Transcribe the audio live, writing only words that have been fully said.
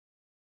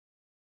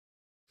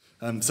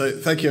So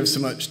thank you ever so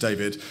much,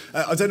 David.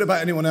 I don't know about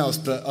anyone else,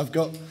 but I've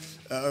got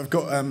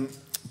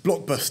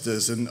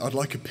blockbusters, and I'd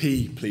like a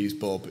P, please,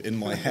 Bob, in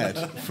my head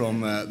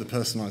from the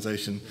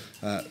personalisation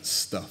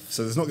stuff.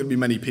 So there's not going to be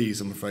many Ps,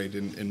 I'm afraid,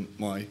 in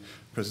my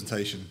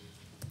presentation.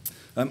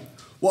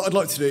 What I'd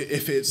like to do,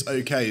 if it's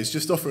okay, is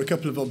just offer a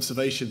couple of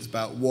observations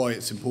about why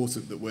it's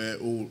important that we're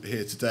all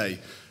here today.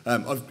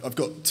 I've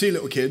got two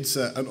little kids,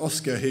 and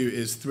Oscar, who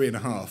is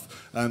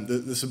 3.5.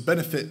 There's some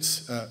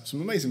benefits,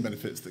 some amazing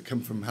benefits that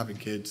come from having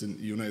kids, and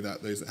you'll know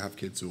that, those that have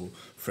kids or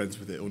friends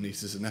with it, or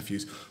nieces and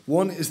nephews.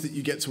 One is that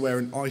you get to wear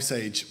an Ice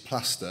Age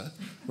plaster,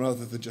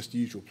 rather than just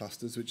usual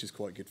plasters, which is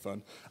quite good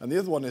fun. And the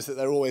other one is that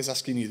they're always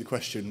asking you the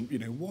question, you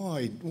know,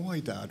 why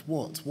Dad,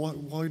 what?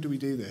 Why do we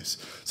do this?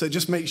 So it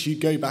just makes you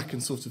go back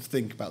and sort of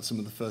think about some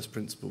of the first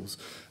principles.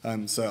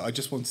 So I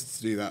just wanted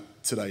to do that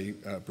today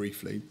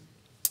briefly.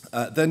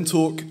 Then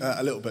talk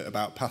a little bit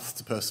about paths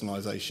to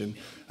personalisation,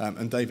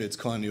 and David's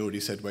kindly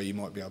already said where you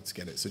might be able to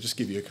get it, so just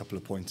give you a couple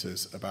of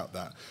pointers about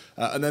that.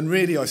 And then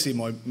really I see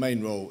my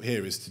main role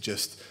here is to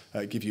just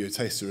give you a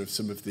taster of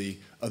some of the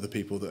other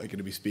people that are going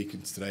to be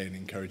speaking today and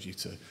encourage you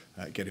to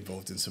get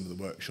involved in some of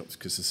the workshops,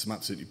 because there's some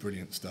absolutely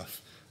brilliant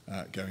stuff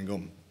going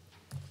on.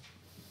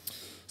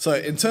 So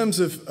in terms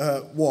of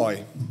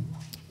why,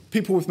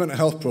 people with mental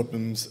health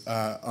problems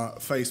are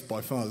faced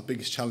by far the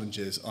biggest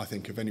challenges, I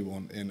think, of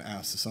anyone in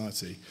our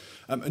society.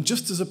 And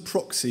just as a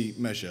proxy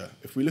measure,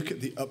 if we look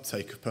at the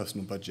uptake of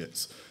personal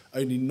budgets,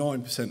 only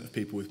 9% of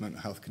people with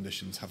mental health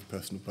conditions have a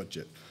personal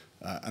budget.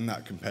 And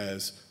that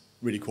compares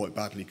really quite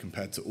badly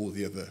compared to all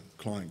the other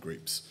client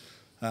groups.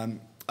 And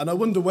I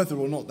wonder whether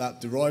or not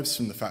that derives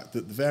from the fact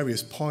that the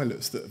various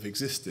pilots that have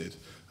existed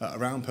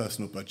around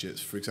personal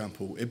budgets, for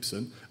example,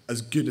 Ibsen,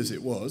 as good as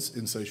it was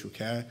in social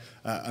care,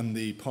 and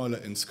the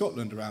pilot in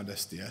Scotland around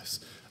SDS,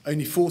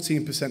 only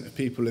 14% of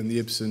people in the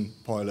Ibsen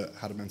pilot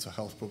had a mental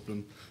health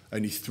problem.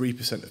 Only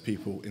 3% of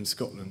people in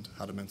Scotland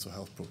had a mental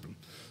health problem.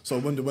 So I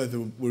wonder whether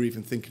we're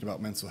even thinking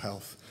about mental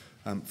health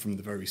from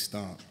the very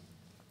start.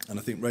 And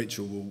I think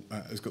Rachel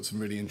has got some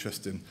really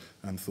interesting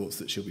thoughts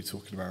that she'll be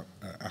talking about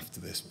after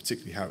this,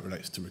 particularly how it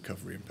relates to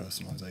recovery and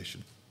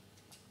personalisation.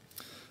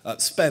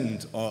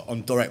 Spend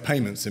on direct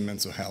payments in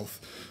mental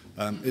health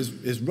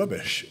is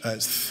rubbish.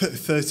 It's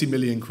 30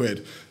 million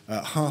quid,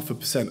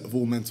 0.5% of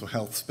all mental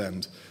health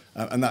spend,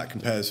 and that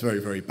compares very,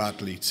 very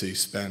badly to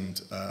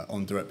spend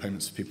on direct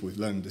payments for people with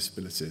learning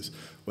disabilities,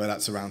 where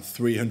that's around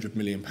 £300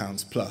 million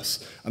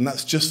plus, and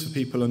that's just for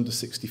people under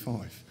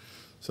 65.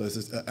 So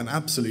there's an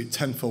absolute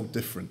tenfold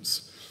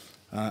difference.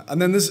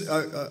 And then there's,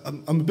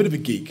 I'm a bit of a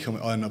geek,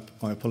 and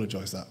I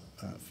apologise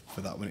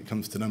for that when it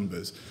comes to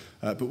numbers.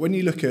 But when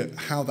you look at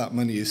how that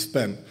money is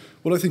spent,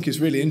 what I think is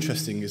really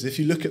interesting is if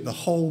you look at the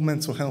whole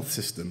mental health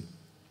system,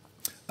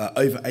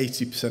 over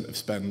 80% of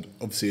spend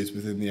obviously is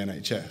within the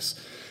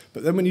NHS.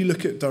 But then when you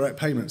look at direct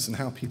payments and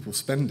how people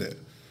spend it,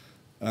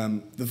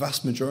 the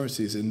vast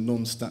majority is in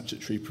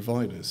non-statutory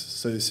providers.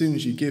 So as soon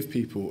as you give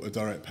people a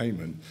direct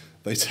payment,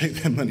 they take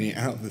their money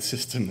out of the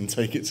system and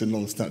take it to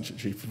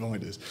non-statutory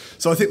providers.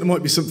 So I think there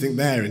might be something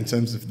there in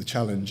terms of the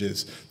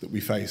challenges that we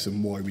face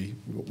and why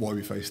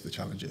we face the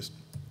challenges.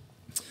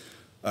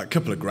 A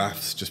couple of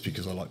graphs, just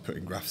because I like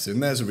putting graphs in.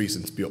 There's a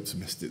reason to be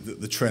optimistic that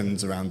the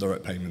trends around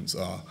direct payments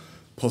are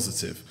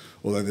positive,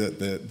 although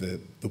the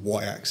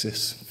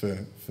y-axis for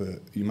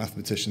you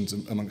mathematicians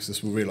amongst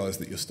us will realise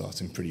that you're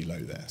starting pretty low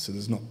there. So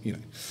there's not, you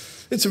know,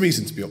 it's a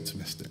reason to be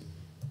optimistic.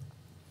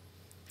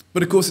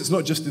 But of course, it's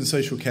not just in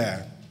social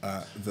care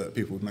that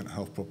people with mental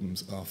health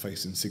problems are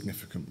facing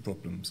significant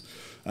problems.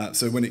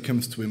 So when it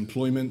comes to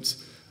employment,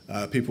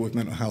 people with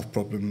mental health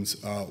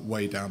problems are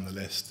way down the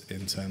list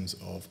in terms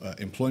of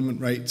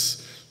employment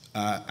rates,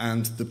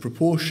 and the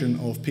proportion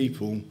of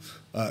people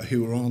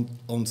who are on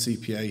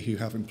CPA who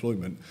have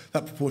employment,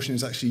 that proportion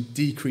is actually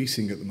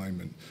decreasing at the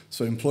moment.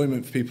 So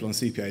employment for people on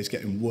CPA is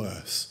getting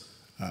worse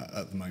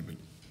at the moment.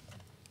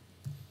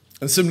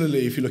 And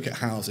similarly, if you look at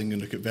housing and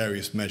look at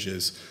various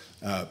measures,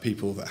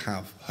 people that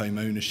have home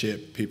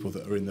ownership, people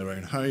that are in their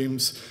own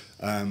homes,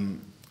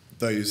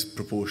 those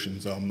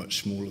proportions are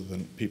much smaller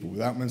than people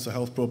without mental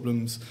health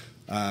problems.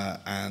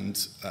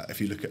 And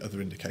if you look at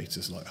other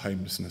indicators like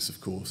homelessness,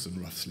 of course,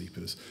 and rough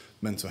sleepers,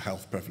 mental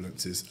health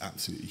prevalence is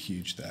absolutely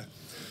huge there.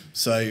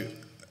 So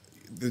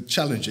the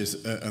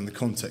challenges and the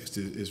context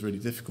is really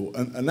difficult.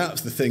 And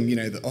that's the thing, you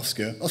know, that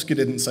Oscar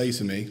didn't say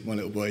to me, my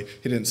little boy,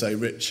 he didn't say,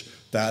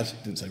 Dad,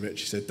 he didn't say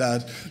Rich, he said,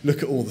 Dad,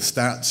 look at all the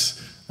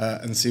stats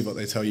and see what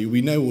they tell you.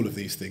 We know all of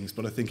these things,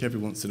 but I think every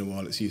once in a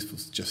while it's useful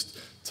to just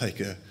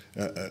take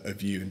a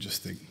view and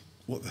just think,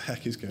 what the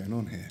heck is going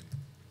on here?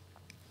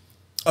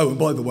 Oh, and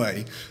by the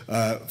way,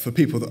 for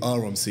people that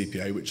are on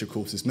CPA, which of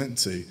course is meant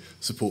to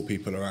support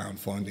people around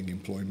finding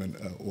employment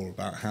or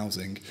about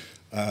housing,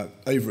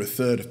 over a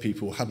third of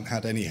people hadn't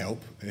had any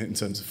help in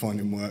terms of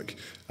finding work,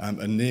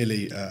 and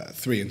nearly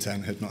 3 in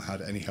 10 had not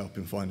had any help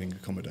in finding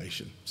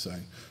accommodation. So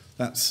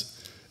that's,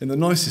 in the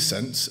nicest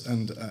sense,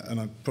 and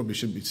I probably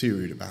shouldn't be too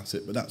rude about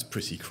it, but that's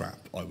pretty crap,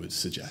 I would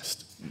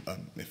suggest,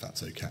 if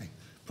that's okay.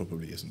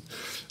 Probably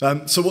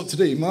isn't. So what to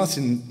do?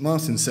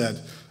 Martin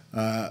said,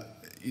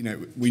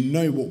 we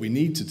know what we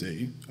need to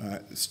do.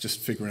 It's just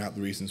figuring out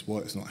the reasons why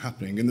it's not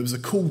happening. And there was a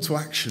call to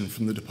action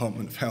from the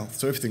Department of Health,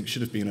 so everything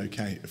should have been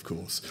okay, of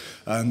course.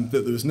 That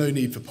there was no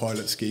need for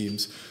pilot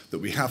schemes, that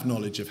we have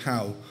knowledge of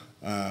how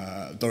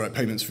direct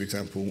payments, for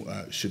example,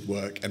 should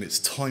work, and it's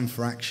time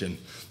for action.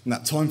 And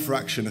that time for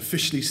action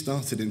officially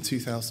started in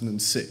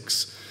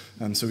 2006.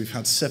 And so we've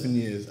had 7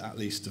 years at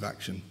least of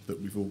action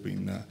that we've all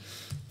been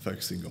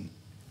focusing on.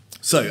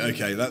 So,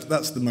 okay,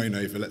 that's the moan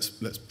over. Let's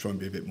try and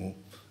be a bit more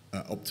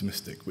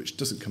optimistic, which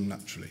doesn't come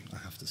naturally, I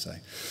have to say.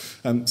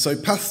 So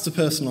paths to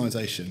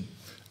personalisation.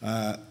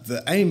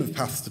 The aim of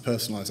paths to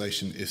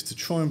personalisation is to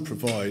try and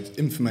provide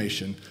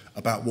information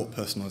about what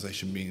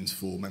personalisation means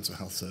for mental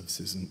health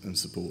services and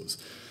supports.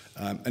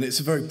 And it's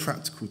a very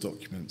practical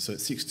document, so it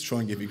seeks to try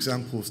and give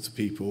examples to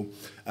people,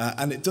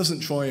 and it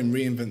doesn't try and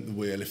reinvent the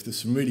wheel. If there's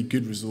some really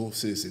good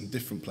resources in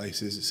different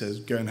places, it says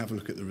go and have a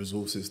look at the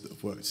resources that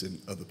have worked in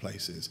other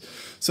places.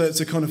 So it's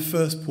a kind of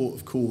first port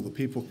of call that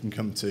people can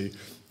come to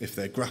if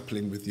they're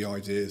grappling with the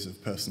ideas of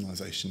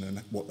personalisation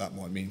and what that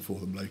might mean for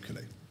them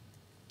locally.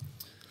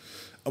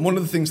 And one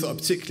of the things that I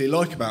particularly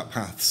like about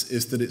Paths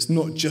is that it's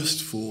not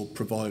just for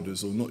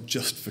providers or not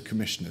just for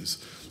commissioners.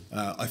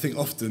 I think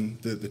often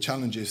the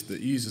challenges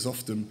that users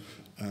often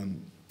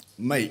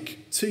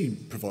make to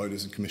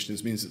providers and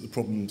commissioners means that the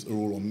problems are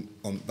all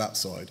on that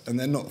side. And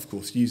they're not, of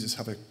course. Users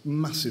have a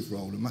massive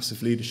role, a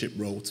massive leadership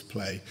role to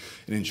play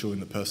in ensuring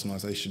that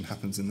personalisation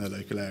happens in their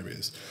local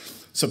areas.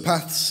 So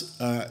Paths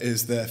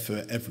is there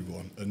for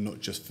everyone and not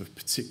just for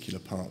particular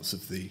parts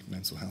of the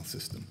mental health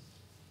system.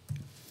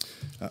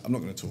 I'm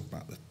not going to talk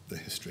about the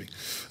history.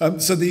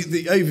 So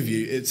the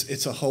overview,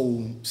 it's a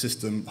whole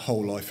system,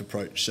 whole life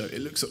approach. So it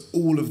looks at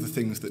all of the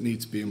things that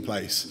need to be in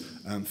place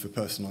for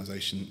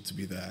personalisation to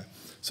be there.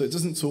 So it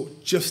doesn't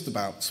talk just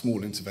about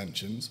small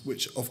interventions,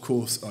 which of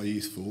course are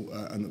useful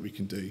and that we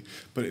can do,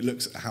 but it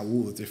looks at how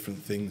all the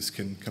different things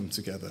can come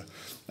together.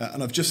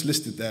 And I've just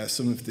listed there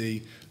some of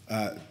the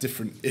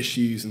different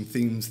issues and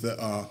themes that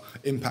are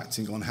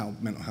impacting on how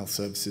mental health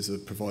services are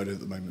provided at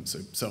the moment. So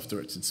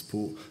self-directed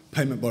support,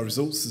 payment by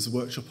results. There's a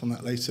workshop on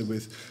that later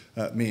with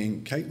me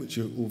and Kate, which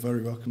you're all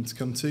very welcome to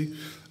come to.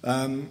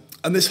 And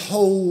this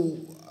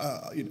whole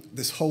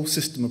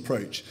system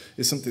approach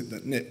is something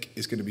that Nick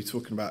is going to be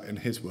talking about in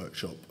his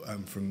workshop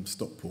from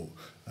Stockport.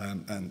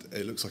 And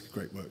it looks like a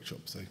great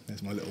workshop. So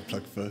there's my little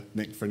plug for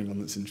Nick for anyone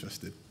that's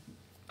interested.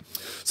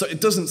 So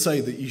it doesn't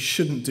say that you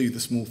shouldn't do the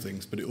small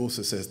things, but it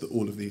also says that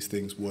all of these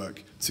things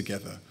work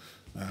together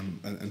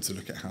and to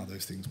look at how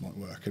those things might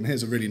work. And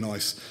here's a really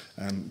nice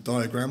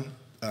diagram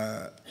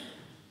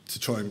to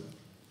try and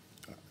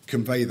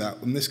convey that.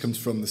 And this comes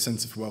from the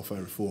Centre for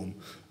Welfare Reform,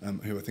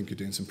 who I think are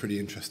doing some pretty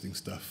interesting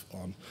stuff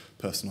on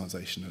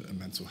personalisation and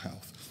mental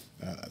health.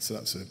 So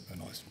that's a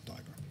nice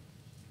diagram.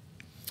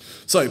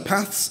 So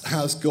Paths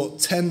has got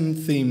 10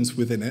 themes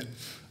within it.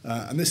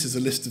 And this is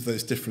a list of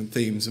those different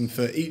themes, and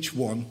for each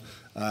one,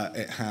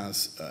 it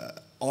has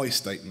I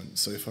statements.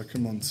 So if I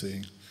come on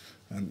to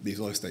these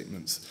I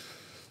statements,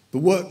 the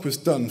work was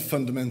done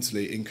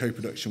fundamentally in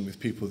co-production with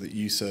people that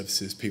use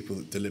services, people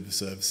that deliver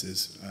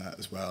services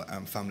as well,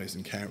 and families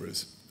and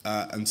carers.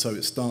 And so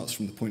it starts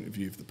from the point of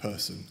view of the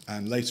person.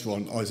 And later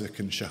on, Isaac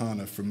and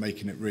Shahana from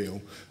Making It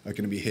Real are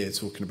going to be here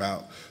talking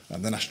about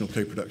the National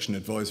Co-Production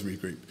Advisory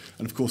Group.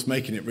 And of course,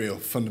 Making It Real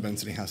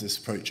fundamentally has this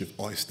approach of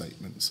I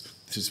statements.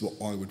 This is what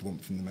I would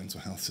want from the mental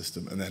health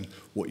system, and then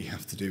what you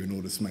have to do in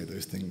order to make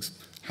those things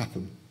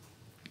happen.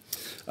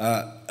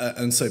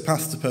 And so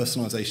Paths to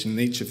Personalisation in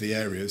each of the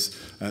areas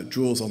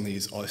draws on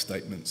these I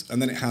statements. And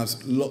then it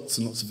has lots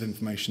and lots of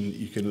information that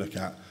you can look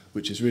at,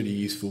 which is really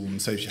useful and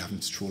saves you having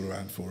to trawl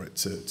around for it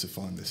to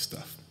find this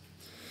stuff.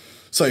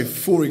 So,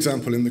 for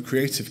example, in the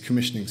creative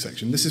commissioning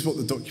section, this is what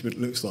the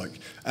document looks like.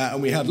 And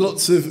we had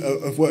lots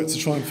of work to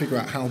try and figure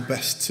out how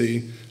best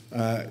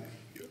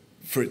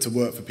for it to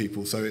work for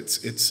people. So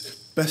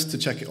it's best to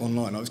check it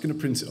online. I was going to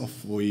print it off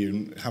for you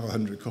and have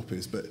 100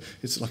 copies, but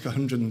it's like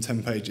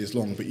 110 pages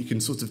long, but you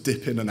can sort of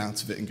dip in and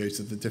out of it and go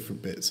to the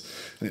different bits,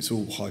 and it's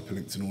all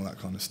hyperlinked and all that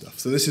kind of stuff.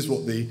 So this is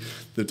what the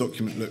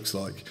document looks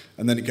like,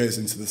 and then it goes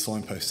into the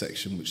signpost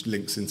section, which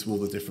links into all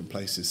the different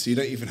places. So you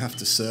don't even have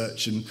to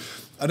search, and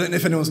I don't know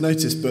if anyone's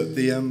noticed, but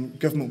the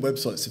government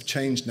websites have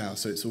changed now,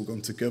 so it's all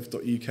gone to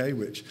gov.uk,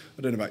 which,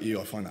 I don't know about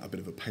you, I find that a bit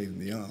of a pain in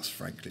the arse,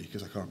 frankly,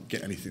 because I can't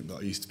get anything that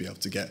I used to be able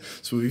to get.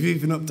 So we've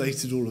even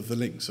updated all of the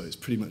links, so it's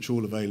pretty much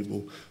all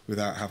available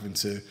without having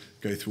to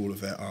go through all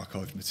of their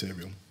archived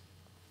material.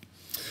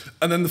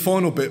 And then the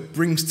final bit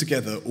brings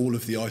together all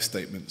of the I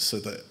statements so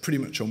that pretty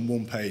much on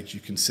one page you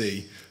can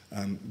see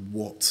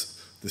what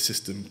the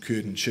system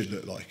could and should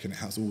look like, and it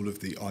has all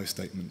of the I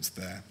statements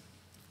there.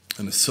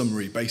 And a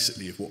summary,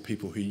 basically, of what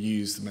people who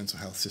use the mental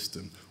health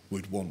system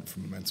would want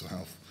from a mental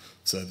health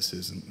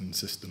services and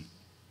system.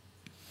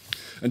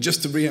 And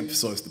just to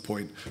re-emphasise the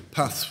point,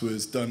 Paths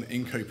was done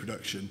in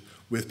co-production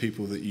with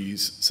people that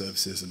use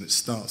services, and it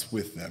starts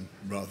with them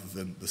rather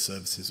than the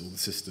services or the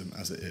system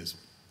as it is.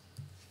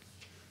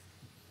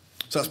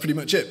 So that's pretty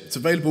much it. It's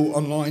available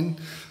online,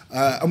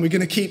 and we're going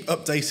to keep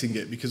updating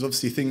it because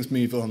obviously things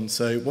move on.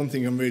 So one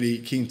thing I'm really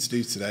keen to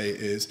do today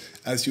is,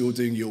 as you're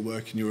doing your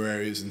work in your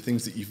areas and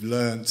things that you've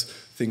learnt,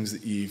 things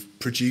that you've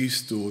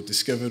produced or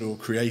discovered or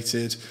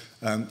created,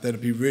 then I'd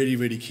be really,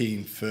 really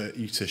keen for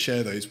you to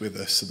share those with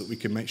us so that we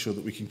can make sure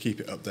that we can keep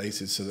it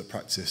updated so that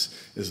practice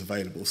is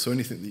available. So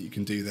anything that you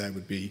can do there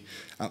would be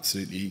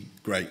absolutely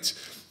great.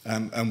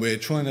 And we're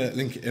trying to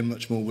link it in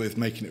much more with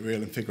making it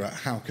real and figure out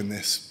how can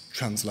this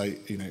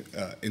translate,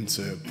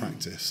 into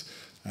practice.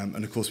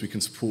 And of course, we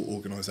can support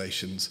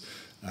organisations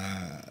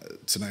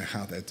to know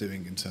how they're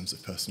doing in terms of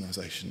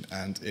personalisation.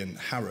 And in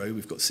Harrow,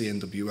 we've got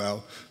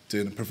CNWL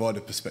doing a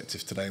provider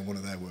perspective today in one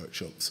of their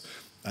workshops,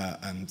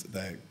 and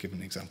they're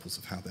giving examples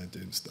of how they're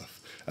doing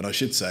stuff. And I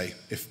should say,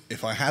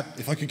 if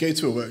I could go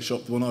to a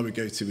workshop, the one I would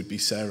go to would be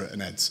Sarah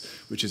and Ed's,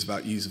 which is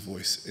about user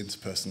voice into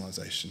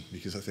personalisation,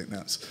 because I think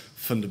that's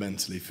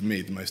fundamentally, for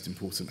me, the most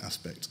important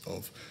aspect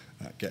of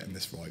getting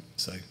this right.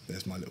 So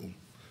there's my little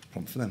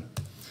prompt for them.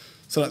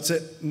 So that's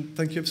it, and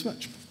thank you ever so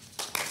much.